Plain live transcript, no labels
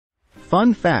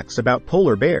Fun facts about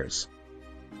polar bears.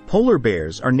 Polar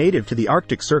bears are native to the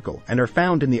Arctic Circle and are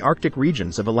found in the Arctic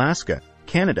regions of Alaska,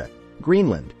 Canada,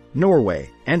 Greenland, Norway,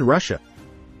 and Russia.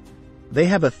 They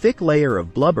have a thick layer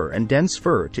of blubber and dense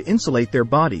fur to insulate their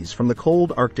bodies from the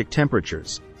cold Arctic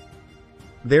temperatures.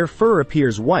 Their fur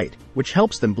appears white, which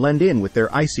helps them blend in with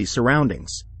their icy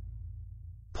surroundings.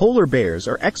 Polar bears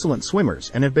are excellent swimmers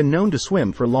and have been known to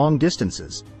swim for long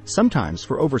distances, sometimes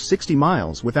for over 60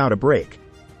 miles without a break.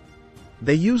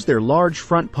 They use their large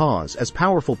front paws as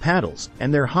powerful paddles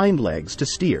and their hind legs to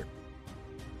steer.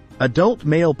 Adult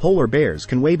male polar bears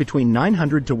can weigh between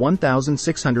 900 to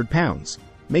 1,600 pounds,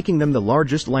 making them the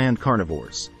largest land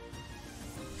carnivores.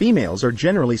 Females are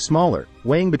generally smaller,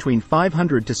 weighing between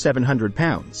 500 to 700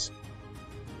 pounds.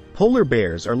 Polar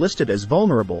bears are listed as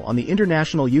vulnerable on the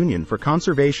International Union for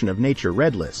Conservation of Nature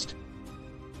Red List.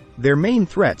 Their main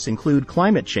threats include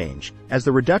climate change, as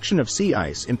the reduction of sea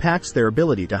ice impacts their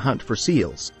ability to hunt for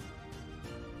seals.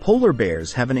 Polar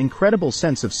bears have an incredible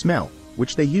sense of smell,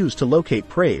 which they use to locate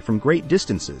prey from great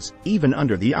distances, even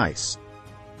under the ice.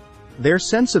 Their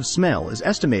sense of smell is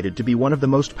estimated to be one of the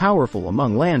most powerful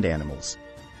among land animals.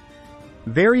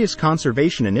 Various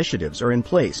conservation initiatives are in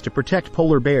place to protect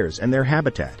polar bears and their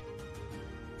habitat.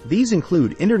 These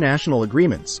include international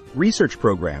agreements, research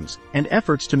programs, and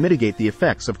efforts to mitigate the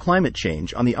effects of climate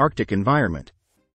change on the Arctic environment.